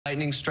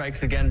Lightning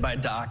Strikes Again by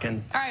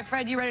Dokken. All right,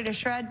 Fred, you ready to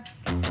shred?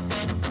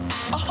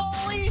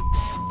 Holy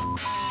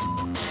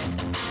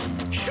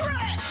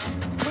shred!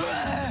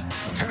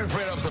 Turn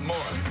Fred up some more.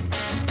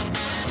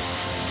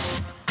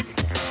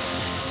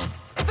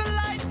 The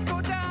lights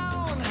go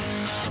down.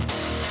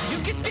 You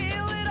can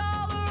feel it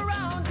all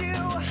around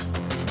you.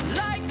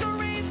 Like a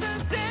razor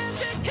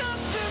scent, it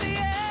comes through the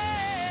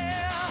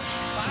air.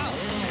 Wow.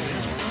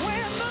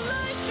 When the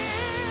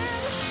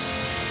lightning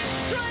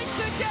strikes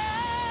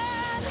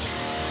again,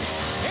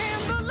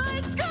 and the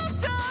lights go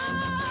down,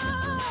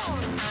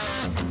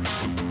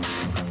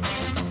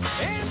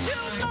 and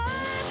you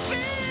might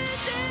be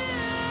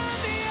near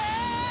the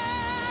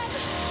end.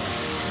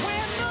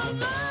 When the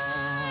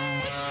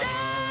lightning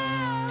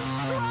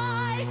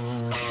strikes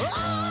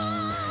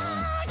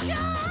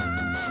again,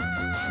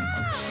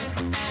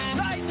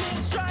 lightning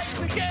strikes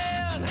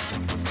again.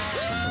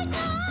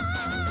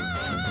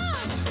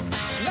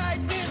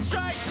 Lightning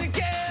strikes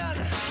again.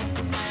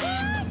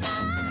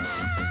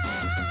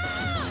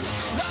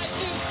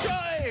 Lightning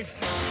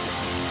strikes.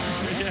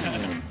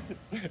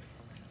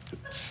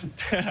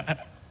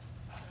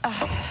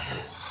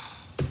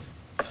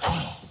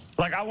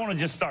 Like, I want to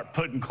just start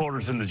putting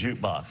quarters in the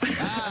jukebox.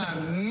 I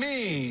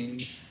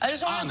mean, I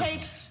just want to honestly.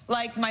 take,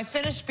 like, my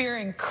finished beer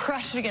and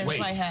crush it against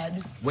my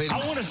head. Wait a I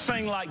minute. want to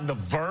sing, like, the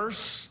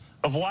verse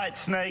of White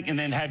Snake and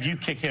then have you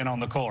kick in on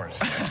the chorus.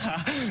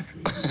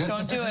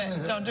 Don't do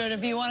it. Don't do it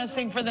if you want to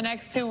sing for the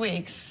next 2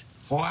 weeks.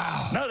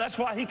 Wow. No, that's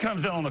why he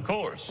comes in on the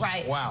chorus.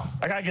 Right. Wow.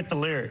 I got to get the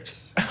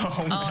lyrics.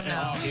 Oh,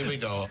 no. Oh, here we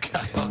go.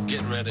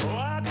 Get ready. Oh,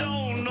 I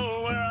don't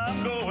know where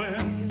I'm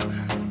going.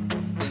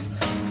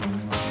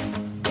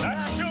 I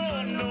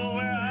sure know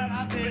where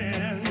I've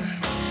been.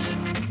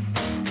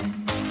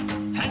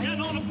 Hanging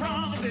on the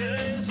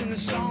promises and the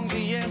songs of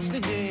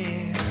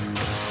yesterday.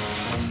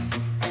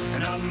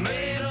 And I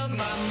made up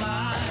my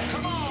mind.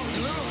 Come on,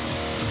 Luke.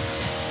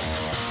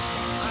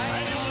 I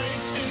ain't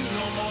wasting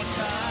no more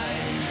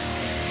time.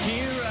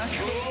 Here I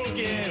go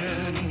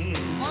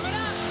again. Warm it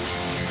up.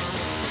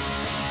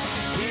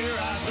 Here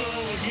I go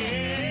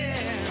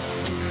again.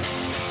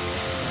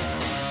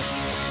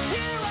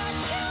 Here I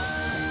go.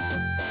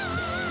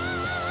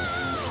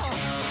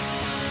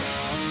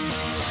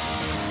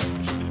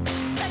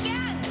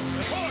 Again.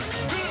 Chorus, 2,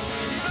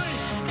 3,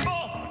 4,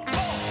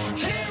 4.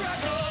 Here I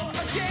go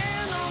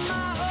again on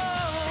my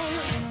own,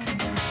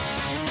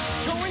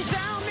 going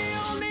down the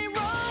only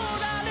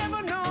road I'd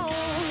ever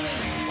known.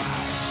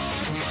 Wow.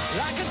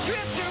 Like a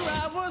drifter, I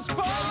was born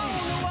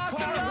to walk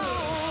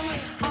alone.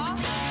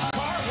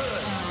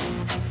 Carhood.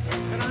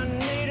 And I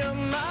made up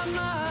my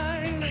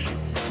mind.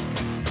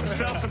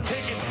 Sell some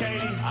tickets,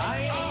 Katie. I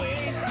ain't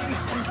wasting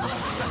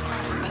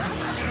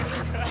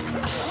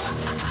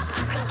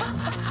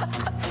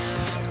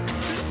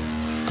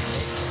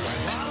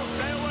Ronald,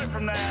 stay away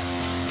from that.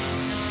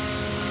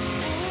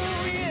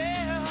 Oh,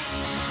 yeah.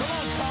 Come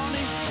on,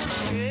 Tawny.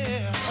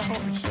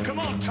 Yeah. Come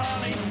on,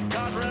 Tawny.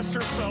 God rest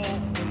her soul.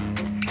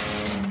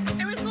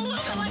 It was a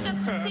little bit like a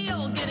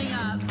seal getting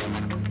up.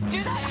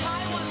 Do that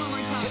high one more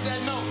Hit time.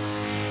 that note.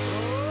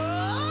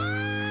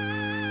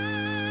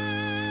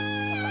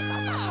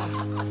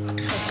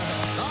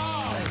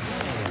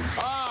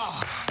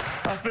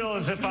 I feel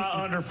as if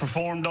I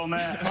underperformed on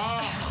that.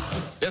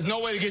 There's no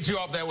way to get you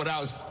off that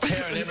without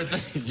tearing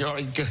everything. You're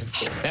already good.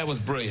 That was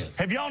brilliant.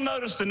 Have y'all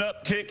noticed an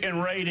uptick in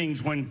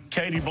ratings when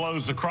Katie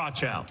blows the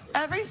crotch out?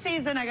 Every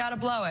season, I gotta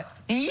blow it.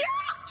 Yeah!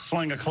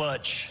 Sling a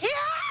clutch. Yeah!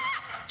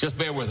 Just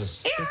bear with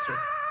us. Yeah!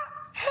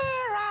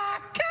 Here I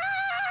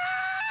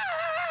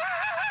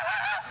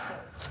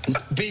go!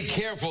 Be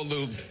careful,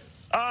 Luke.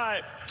 All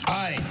right. All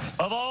right.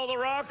 Of all the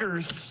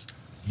rockers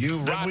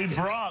You that rocked we've it.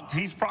 rocked,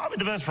 he's probably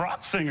the best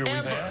rock singer we've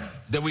had. Ever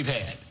that we've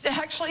had. It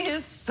actually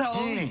is so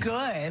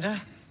good.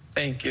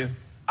 Thank you.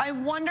 I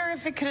wonder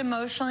if it could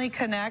emotionally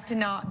connect and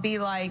not be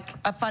like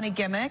a funny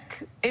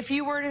gimmick. If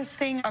you were to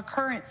sing a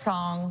current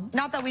song,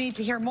 not that we need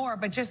to hear more,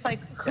 but just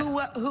like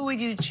who would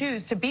you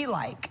choose to be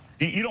like?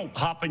 You don't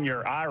hop in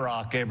your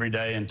IROC every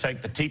day and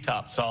take the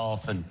T-tops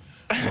off and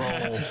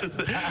roll.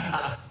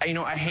 You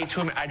know, I hate to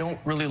admit, I don't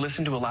really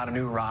listen to a lot of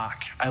new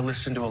rock. I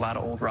listen to a lot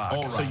of old rock.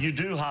 Old So you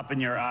do hop in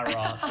your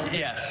IROC.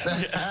 Yes.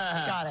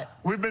 Got it.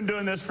 We've been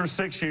doing this for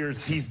 6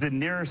 years. He's the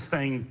nearest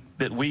thing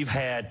that we've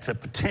had to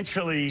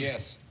potentially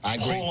Yes, I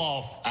agree. pull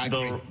off I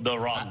agree. the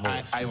rock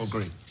voice. I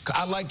agree.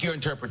 I like your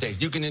interpretation.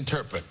 You can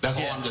interpret. That's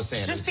all I'm just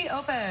saying. Just be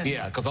open.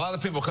 Yeah, because a lot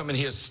of people come in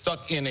here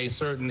stuck in a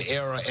certain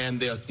era and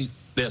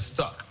they're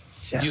stuck.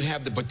 Yeah. You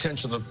have the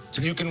potential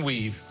to, you can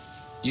weave.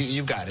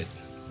 You've got it.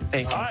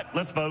 Thank you. All right,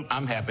 let's vote.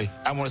 I'm happy.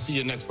 I want to see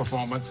your next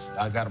performance.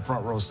 I got a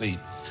front row seat.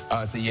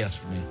 It's a yes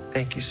for me.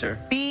 Thank you, sir.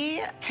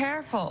 Be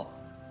careful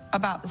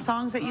about the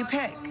songs that you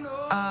pick.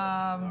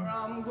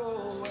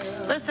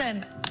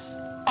 Listen,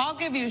 I'll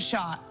give you a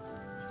shot.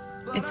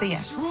 It's a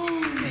yes.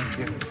 Thank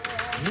you.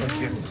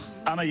 Thank you.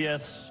 I'm a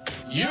yes.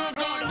 You're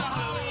going to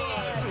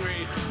Hollywood.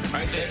 Sweet.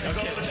 Right there.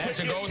 That's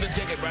your golden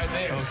ticket right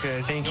there.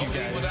 Okay, thank you, Don't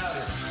leave guys. without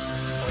it.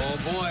 Oh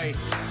boy,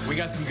 we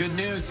got some good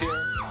news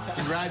here.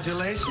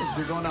 Congratulations,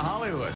 you're going to Hollywood.